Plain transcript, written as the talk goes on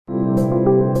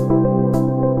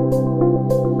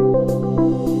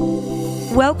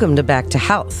Welcome to Back to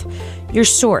Health, your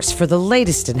source for the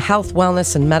latest in health,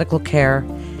 wellness, and medical care,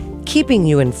 keeping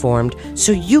you informed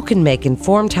so you can make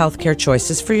informed healthcare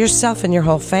choices for yourself and your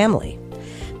whole family.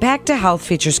 Back to Health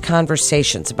features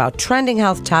conversations about trending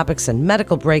health topics and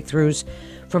medical breakthroughs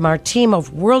from our team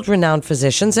of world-renowned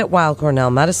physicians at Weill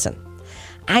Cornell Medicine.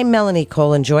 I'm Melanie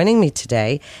Cole, and joining me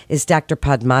today is Dr.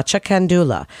 Padmacha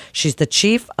Kandula. She's the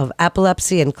Chief of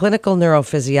Epilepsy and Clinical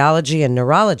Neurophysiology and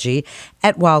Neurology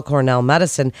at Weill Cornell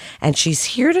Medicine, and she's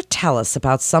here to tell us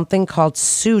about something called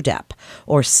SUDEP,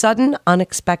 or Sudden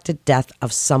Unexpected Death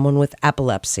of Someone with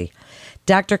Epilepsy.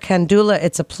 Dr. Kandula,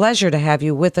 it's a pleasure to have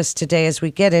you with us today as we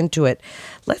get into it.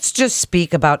 Let's just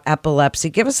speak about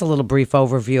epilepsy. Give us a little brief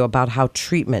overview about how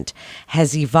treatment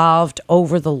has evolved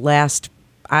over the last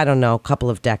couple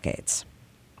of decades.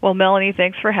 Well, Melanie,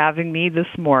 thanks for having me this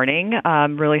morning.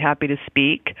 I'm really happy to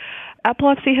speak.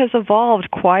 Epilepsy has evolved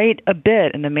quite a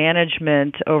bit in the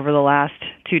management over the last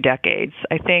 2 decades.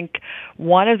 I think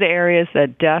one of the areas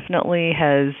that definitely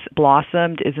has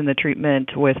blossomed is in the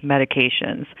treatment with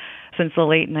medications. Since the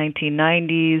late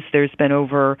 1990s, there's been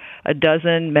over a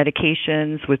dozen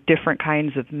medications with different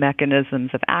kinds of mechanisms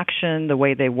of action, the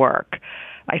way they work.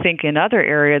 I think another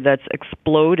area that's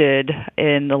exploded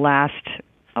in the last,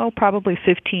 probably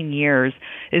 15 years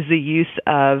is the use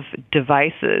of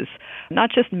devices, not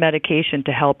just medication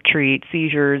to help treat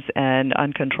seizures and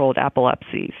uncontrolled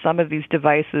epilepsy. Some of these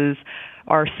devices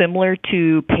are similar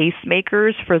to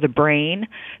pacemakers for the brain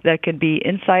that can be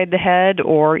inside the head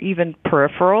or even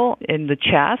peripheral in the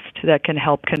chest that can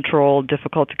help control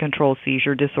difficult to control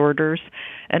seizure disorders.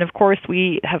 And of course,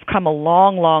 we have come a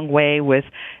long, long way with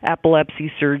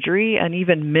epilepsy surgery and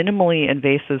even minimally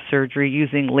invasive surgery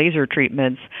using laser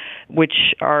treatments,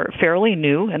 which are fairly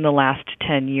new in the last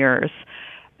 10 years.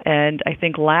 And I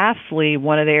think lastly,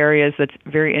 one of the areas that's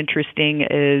very interesting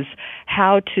is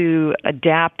how to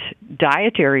adapt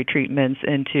dietary treatments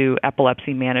into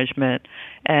epilepsy management.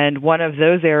 And one of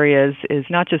those areas is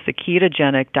not just a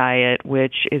ketogenic diet,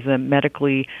 which is a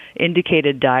medically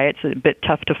indicated diet. It's a bit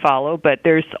tough to follow, but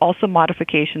there's also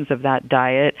modifications of that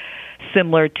diet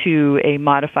similar to a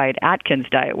modified Atkins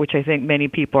diet, which I think many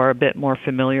people are a bit more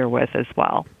familiar with as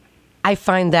well. I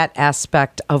find that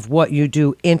aspect of what you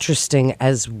do interesting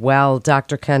as well,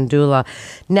 Dr. Kandula.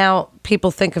 Now,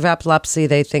 people think of epilepsy,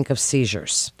 they think of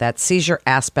seizures, that seizure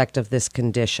aspect of this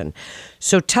condition.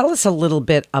 So tell us a little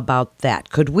bit about that.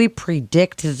 Could we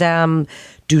predict them?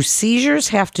 Do seizures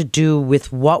have to do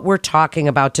with what we're talking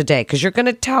about today? Because you're going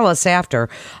to tell us after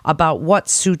about what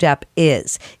SUDEP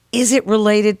is. Is it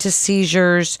related to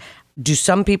seizures? Do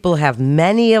some people have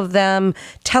many of them?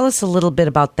 Tell us a little bit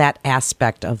about that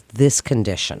aspect of this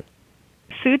condition.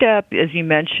 SUDEP, as you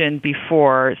mentioned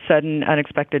before, sudden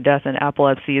unexpected death in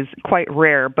epilepsy is quite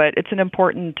rare, but it's an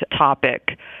important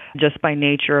topic just by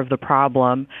nature of the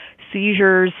problem.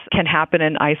 Seizures can happen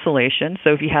in isolation.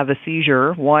 So if you have a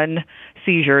seizure, one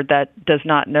seizure, that does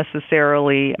not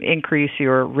necessarily increase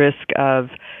your risk of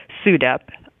SUDEP.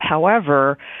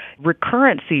 However,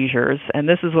 recurrent seizures, and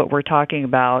this is what we're talking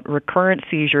about, recurrent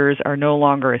seizures are no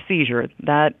longer a seizure.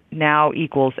 That now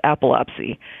equals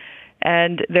epilepsy.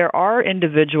 And there are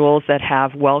individuals that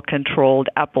have well-controlled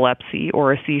epilepsy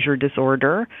or a seizure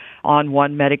disorder on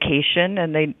one medication,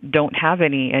 and they don't have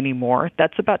any anymore.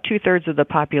 That's about 2/3 of the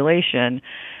population.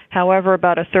 However,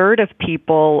 about 1/3 of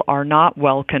people are not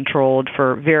well-controlled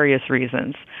for various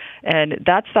reasons. And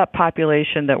that's that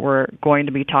population that we're going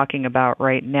to be talking about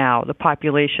right now, the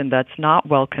population that's not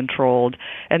well controlled,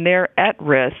 and they're at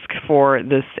risk for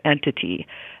this entity.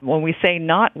 When we say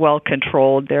not well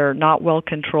controlled, they're not well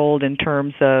controlled in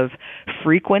terms of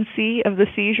frequency of the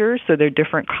seizures, so they're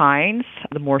different kinds,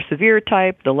 the more severe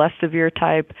type, the less severe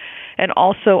type, and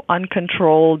also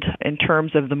uncontrolled in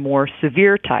terms of the more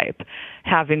severe type,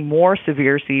 having more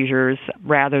severe seizures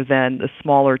rather than the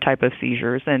smaller type of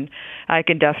seizures. And I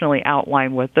can definitely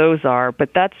outline what those are, but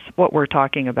that's what we're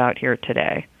talking about here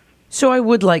today. So I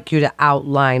would like you to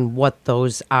outline what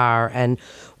those are and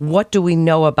what do we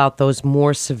know about those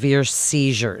more severe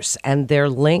seizures and their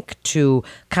link to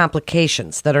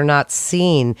complications that are not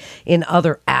seen in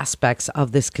other aspects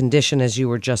of this condition, as you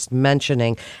were just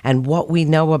mentioning, and what we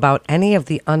know about any of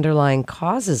the underlying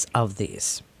causes of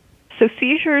these. So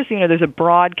seizures, there's a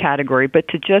broad category, but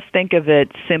to just think of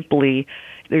it simply,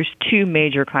 there's 2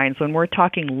 major kinds. When we're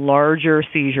talking larger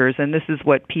seizures, and this is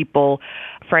what people,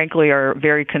 frankly, are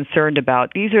very concerned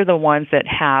about, these are the ones that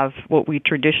have what we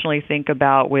traditionally think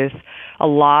about with a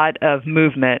lot of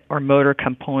movement or motor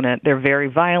component. They're very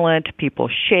violent, people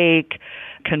shake,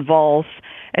 convulse,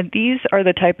 and these are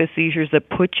the type of seizures that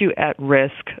put you at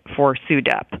risk for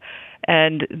SUDEP.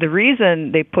 And the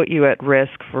reason they put you at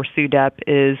risk for SUDEP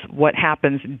is what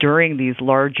happens during these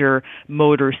larger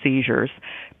motor seizures.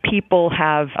 People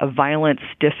have a violent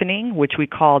stiffening, which we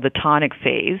call the tonic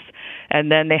phase,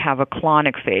 and then they have a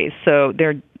clonic phase. So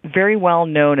they're very well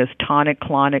known as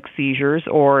tonic-clonic seizures,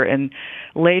 or in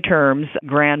lay terms,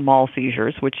 grand mal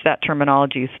seizures, which that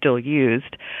terminology is still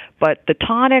used. But the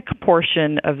tonic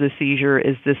portion of the seizure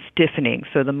is the stiffening.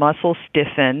 So the muscles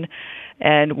stiffen,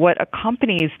 and what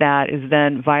accompanies that is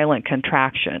then violent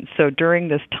contraction. So during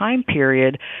this time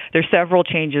period, there's several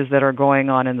changes that are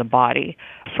going on in the body.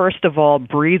 First of all,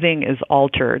 breathing is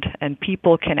altered, and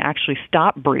people can actually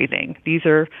stop breathing. These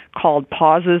are called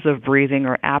pauses of breathing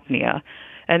or apnea,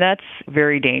 and that's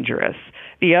very dangerous.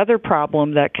 The other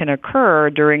problem that can occur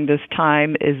during this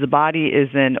time is the body is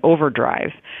in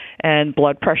overdrive, and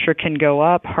blood pressure can go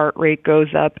up, heart rate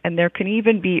goes up, and there can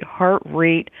even be heart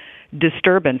rate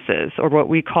disturbances, or what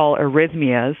we call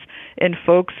arrhythmias, in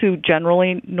folks who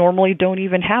normally don't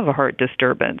even have a heart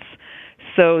disturbance.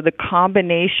 So the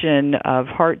combination of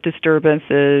heart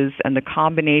disturbances and the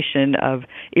combination of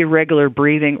irregular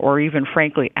breathing, or even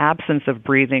frankly absence of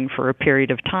breathing for a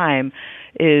period of time,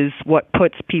 is what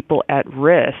puts people at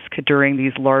risk during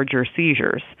these larger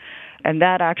seizures. And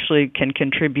that actually can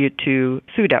contribute to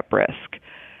SUDEP risk.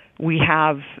 We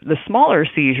have the smaller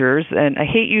seizures, and I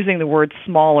hate using the word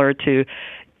smaller to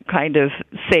kind of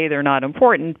say they're not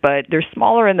important, but they're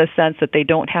smaller in the sense that they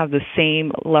don't have the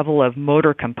same level of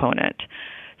motor component.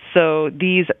 So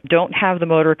these don't have the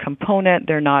motor component,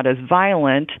 they're not as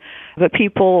violent, but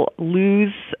people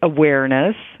lose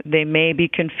awareness, they may be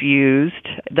confused,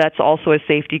 that's also a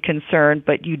safety concern,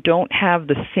 but you don't have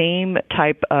the same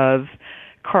type of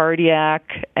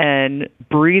cardiac and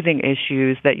breathing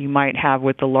issues that you might have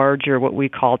with the larger, what we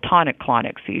call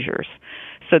tonic-clonic seizures.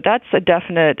 So that's a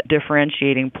definite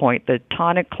differentiating point. The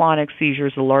tonic-clonic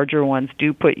seizures, the larger ones,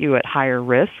 do put you at higher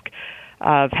risk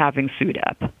of having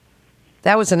SUDEP.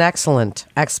 That was an excellent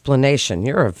explanation.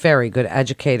 You're a very good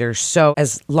educator. So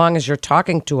as long as you're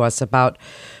talking to us about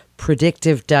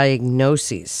predictive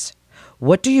diagnoses,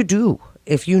 what do you do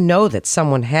if you know that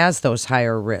someone has those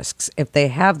higher risks, if they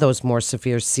have those more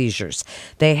severe seizures,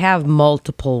 they have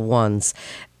multiple ones?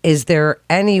 Is there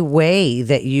any way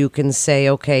that you can say,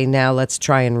 okay, now let's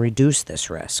try and reduce this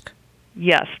risk?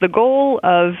 Yes. The goal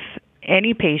of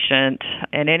any patient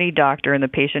and any doctor in the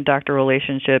patient-doctor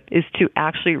relationship is to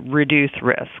actually reduce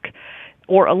risk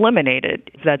or eliminate it,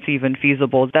 if that's even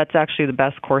feasible. That's actually the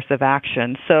best course of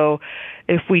action. So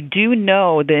if we do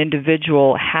know the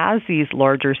individual has these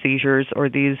larger seizures or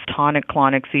these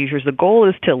tonic-clonic seizures, the goal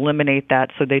is to eliminate that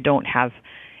so they don't have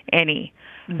any.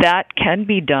 That can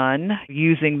be done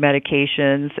using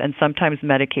medications, and sometimes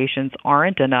medications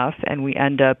aren't enough, and we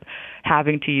end up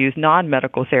having to use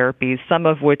non-medical therapies, some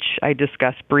of which I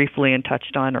discussed briefly and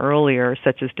touched on earlier,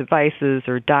 such as devices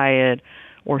or diet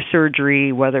or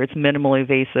surgery, whether it's minimally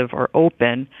invasive or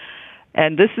open.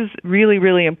 And this is really,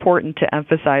 really important to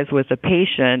emphasize with a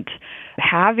patient.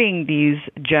 Having these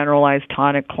generalized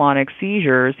tonic-clonic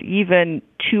seizures, even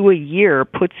 2 a year,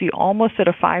 puts you almost at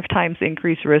a 5 times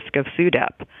increased risk of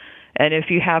SUDEP. And if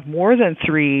you have more than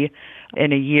 3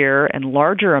 in a year and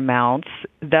larger amounts,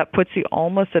 that puts you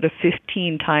almost at a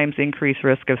 15 times increased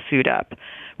risk of SUDEP,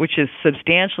 which is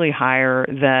substantially higher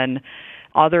than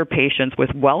other patients with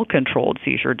well-controlled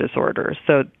seizure disorders.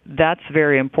 So that's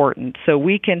very important. So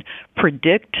we can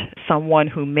predict someone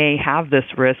who may have this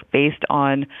risk based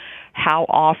on how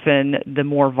often the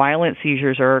more violent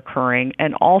seizures are occurring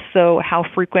and also how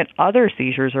frequent other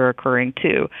seizures are occurring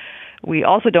too. We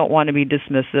also don't want to be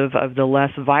dismissive of the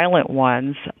less violent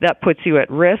ones. That puts you at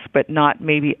risk, but not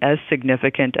maybe as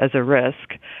significant as a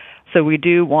risk. So we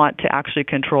do want to actually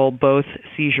control both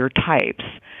seizure types.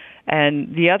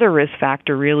 And the other risk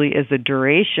factor really is the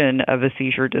duration of a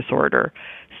seizure disorder.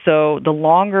 So the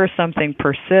longer something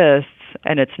persists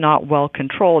and it's not well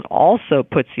controlled also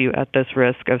puts you at this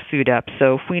risk of SUDEP.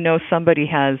 So if we know somebody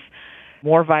has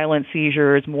more violent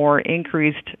seizures, more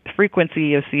increased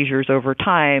frequency of seizures over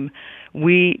time,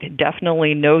 we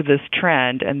definitely know this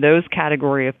trend, and those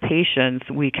category of patients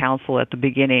we counsel at the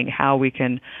beginning how we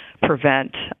can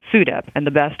prevent SUDEP, and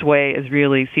the best way is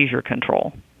really seizure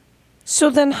control.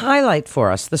 So then highlight for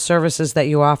us the services that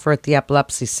you offer at the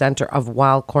Epilepsy Center of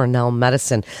Weill Cornell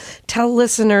Medicine. Tell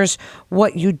listeners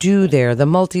what you do there, the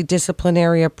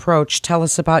multidisciplinary approach. Tell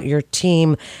us about your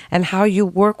team and how you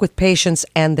work with patients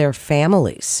and their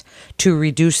families to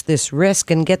reduce this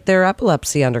risk and get their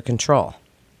epilepsy under control.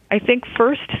 I think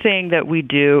first thing that we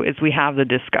do is we have the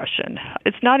discussion.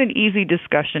 It's not an easy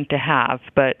discussion to have,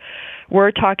 but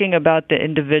we're talking about the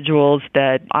individuals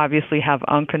that obviously have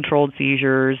uncontrolled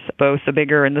seizures, both the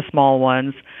bigger and the small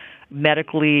ones,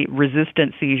 medically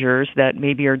resistant seizures that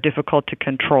maybe are difficult to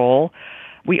control.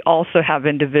 We also have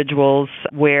individuals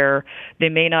where they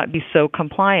may not be so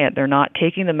compliant. They're not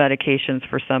taking the medications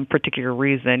for some particular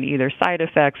reason, either side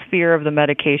effects, fear of the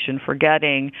medication,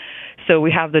 forgetting. So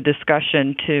we have the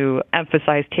discussion to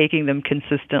emphasize taking them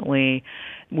consistently.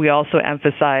 We also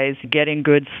emphasize getting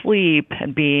good sleep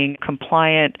and being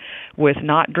compliant with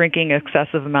not drinking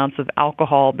excessive amounts of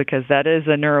alcohol, because that is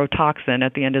a neurotoxin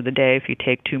at the end of the day if you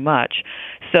take too much.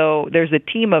 So there's a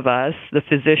team of us, the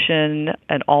physician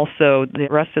and also the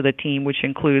rest of the team, which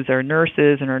includes our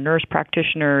nurses and our nurse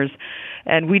practitioners,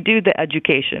 and we do the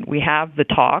education. We have the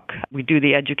talk. We do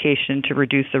the education to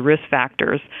reduce the risk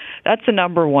factors. That's the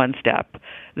number one step.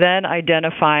 Then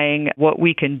identifying what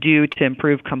we can do to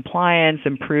improve compliance,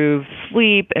 improve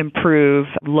sleep, improve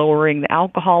lowering the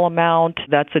alcohol amount.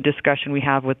 That's a discussion we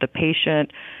have with the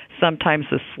patient. Sometimes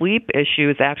the sleep issue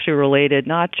is actually related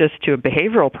not just to a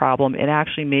behavioral problem, it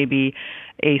actually may be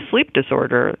a sleep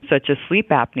disorder, such as sleep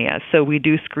apnea. So we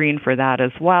do screen for that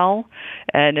as well.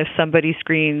 And if somebody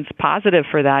screens positive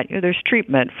for that, there's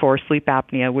treatment for sleep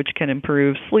apnea, which can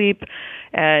improve sleep.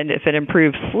 And if it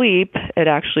improves sleep, it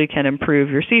actually can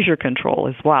improve your seizure control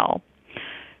as well.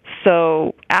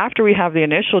 So after we have the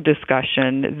initial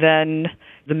discussion, then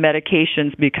the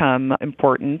medications become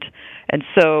important. And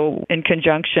so in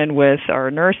conjunction with our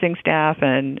nursing staff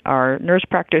and our nurse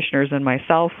practitioners and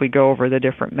myself, we go over the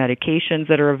different medications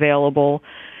that are available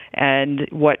and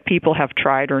what people have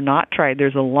tried or not tried.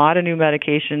 There's a lot of new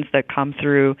medications that come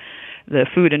through the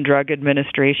Food and Drug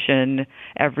Administration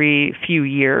every few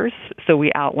years. So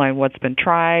we outline what's been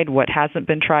tried, what hasn't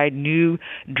been tried, new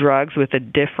drugs with a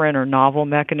different or novel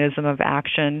mechanism of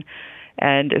action.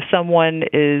 And if someone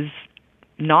is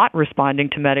not responding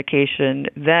to medication,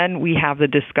 then we have the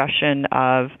discussion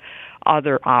of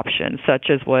other options, such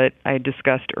as what I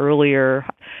discussed earlier.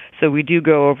 So we do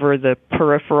go over the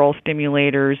peripheral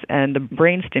stimulators and the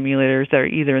brain stimulators that are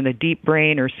either in the deep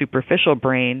brain or superficial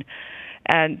brain.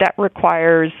 And that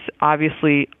requires,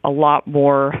 obviously, a lot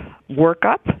more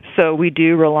workup. So we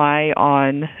do rely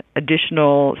on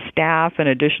additional staff and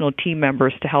additional team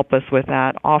members to help us with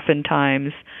that.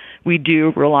 Oftentimes, we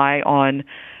do rely on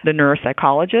the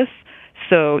neuropsychologists.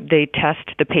 So they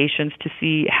test the patients to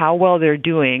see how well they're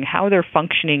doing, how they're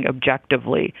functioning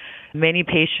objectively. Many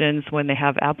patients, when they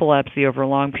have epilepsy over a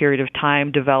long period of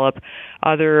time, develop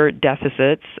other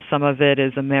deficits. Some of it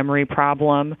is a memory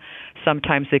problem.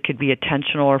 Sometimes it could be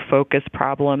attentional or focus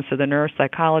problems. So the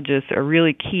neuropsychologists are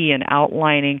really key in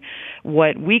outlining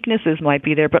what weaknesses might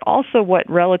be there, but also what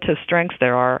relative strengths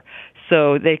there are.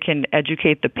 So they can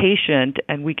educate the patient,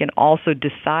 and we can also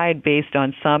decide based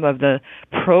on some of the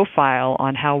profile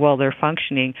on how well they're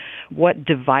functioning, what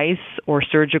device or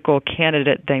surgical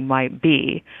candidate they might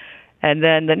be. And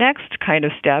then the next kind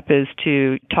of step is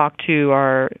to talk to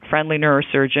our friendly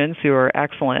neurosurgeons who are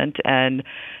excellent and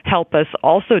help us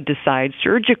also decide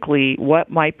surgically what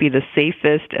might be the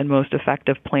safest and most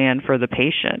effective plan for the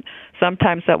patient.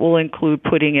 Sometimes that will include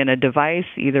putting in a device,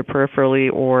 either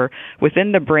peripherally or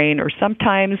within the brain, or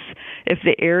sometimes if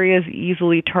the area is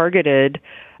easily targeted,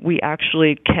 we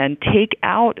actually can take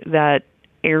out that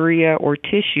area or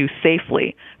tissue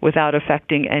safely without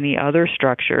affecting any other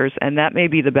structures, and that may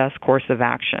be the best course of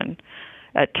action.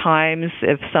 At times,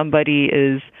 if somebody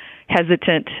is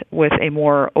hesitant with a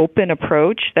more open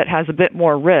approach that has a bit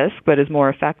more risk but is more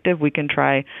effective, we can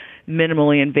try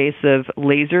minimally invasive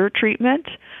laser treatment.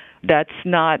 That's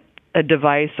not a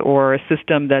device or a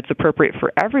system that's appropriate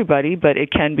for everybody, but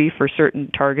it can be for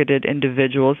certain targeted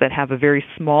individuals that have a very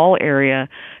small area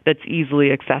that's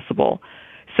easily accessible.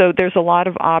 So there's a lot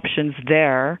of options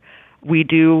there. We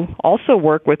do also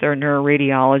work with our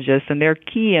neuroradiologists, and they're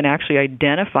key in actually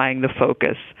identifying the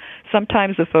focus.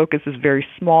 Sometimes the focus is very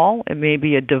small. It may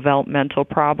be a developmental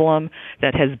problem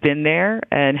that has been there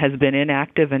and has been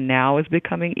inactive and now is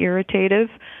becoming irritative.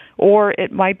 Or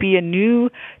it might be a new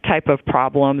type of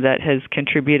problem that has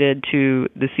contributed to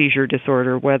the seizure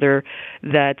disorder, whether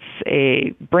that's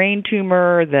a brain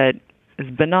tumor that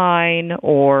is benign,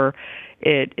 or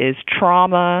it is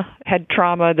trauma, head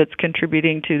trauma that's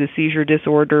contributing to the seizure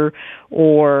disorder,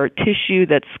 or tissue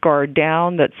that's scarred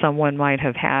down that someone might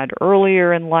have had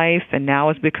earlier in life and now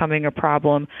is becoming a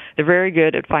problem. They're very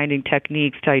good at finding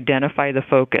techniques to identify the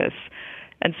focus.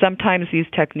 And sometimes these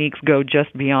techniques go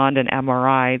just beyond an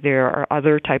MRI. There are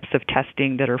other types of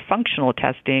testing that are functional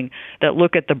testing that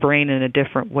look at the brain in a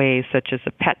different way, such as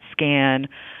a PET scan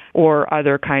or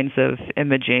other kinds of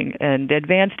imaging. And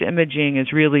advanced imaging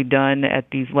is really done at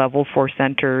these level 4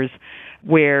 centers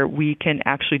where we can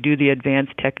actually do the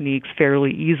advanced techniques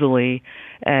fairly easily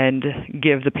and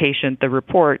give the patient the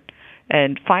report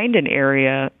and find an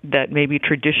area that maybe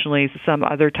traditionally some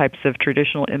other types of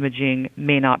traditional imaging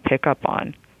may not pick up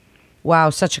on.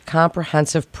 Wow, such a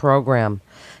comprehensive program.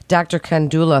 Dr.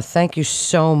 Kandula, thank you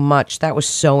so much. That was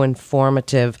so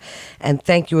informative. And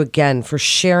thank you again for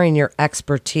sharing your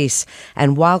expertise.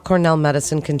 And Weill Cornell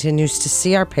Medicine continues to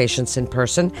see our patients in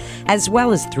person, as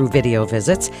well as through video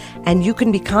visits, and you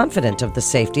can be confident of the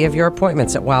safety of your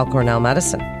appointments at Weill Cornell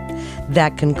Medicine.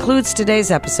 That concludes today's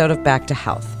episode of Back to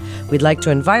Health. We'd like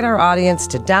to invite our audience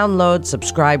to download,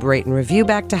 subscribe, rate, and review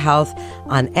Back to Health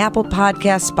on Apple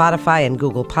Podcasts, Spotify, and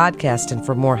Google Podcasts. And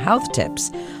for more health tips,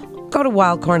 go to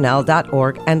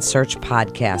weillcornell.org and search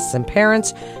podcasts. And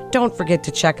parents, don't forget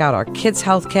to check out our Kids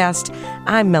Healthcast.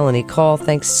 I'm Melanie Cole.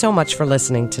 Thanks so much for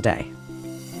listening today.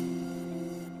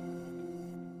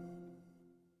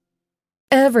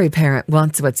 Every parent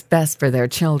wants what's best for their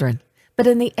children. But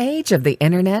in the age of the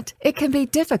internet, it can be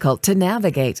difficult to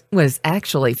navigate what is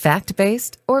actually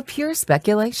fact-based or pure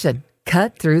speculation.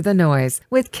 Cut through the noise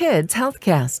with Kids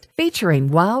Healthcast, featuring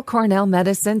Weill Cornell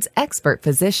Medicine's expert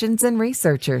physicians and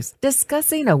researchers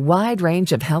discussing a wide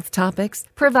range of health topics,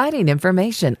 providing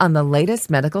information on the latest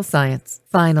medical science.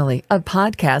 Finally, a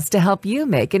podcast to help you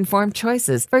make informed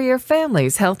choices for your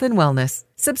family's health and wellness.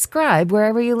 Subscribe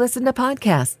wherever you listen to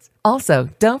podcasts. Also,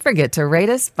 don't forget to rate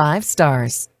us 5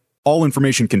 stars. All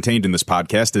information contained in this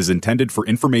podcast is intended for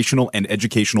informational and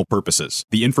educational purposes.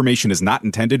 The information is not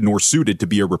intended nor suited to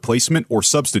be a replacement or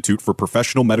substitute for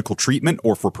professional medical treatment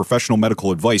or for professional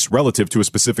medical advice relative to a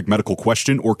specific medical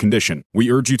question or condition.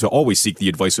 We urge you to always seek the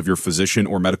advice of your physician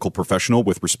or medical professional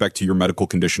with respect to your medical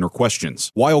condition or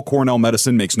questions. Weill Cornell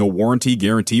Medicine makes no warranty,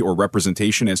 guarantee, or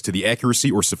representation as to the accuracy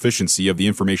or sufficiency of the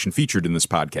information featured in this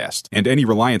podcast, and any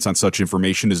reliance on such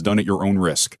information is done at your own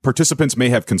risk. Participants may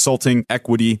have consulting,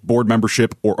 equity, board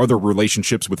membership, or other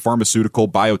relationships with pharmaceutical,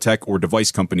 biotech, or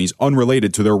device companies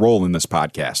unrelated to their role in this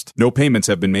podcast. No payments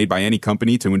have been made by any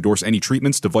company to endorse any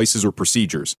treatments, devices, or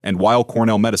procedures, and Weill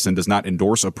Cornell Medicine does not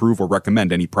endorse, approve, or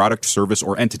recommend any product, service,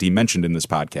 or entity mentioned in this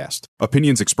podcast.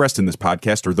 Opinions expressed in this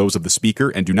podcast are those of the speaker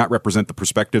and do not represent the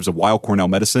perspectives of Weill Cornell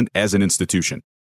Medicine as an institution.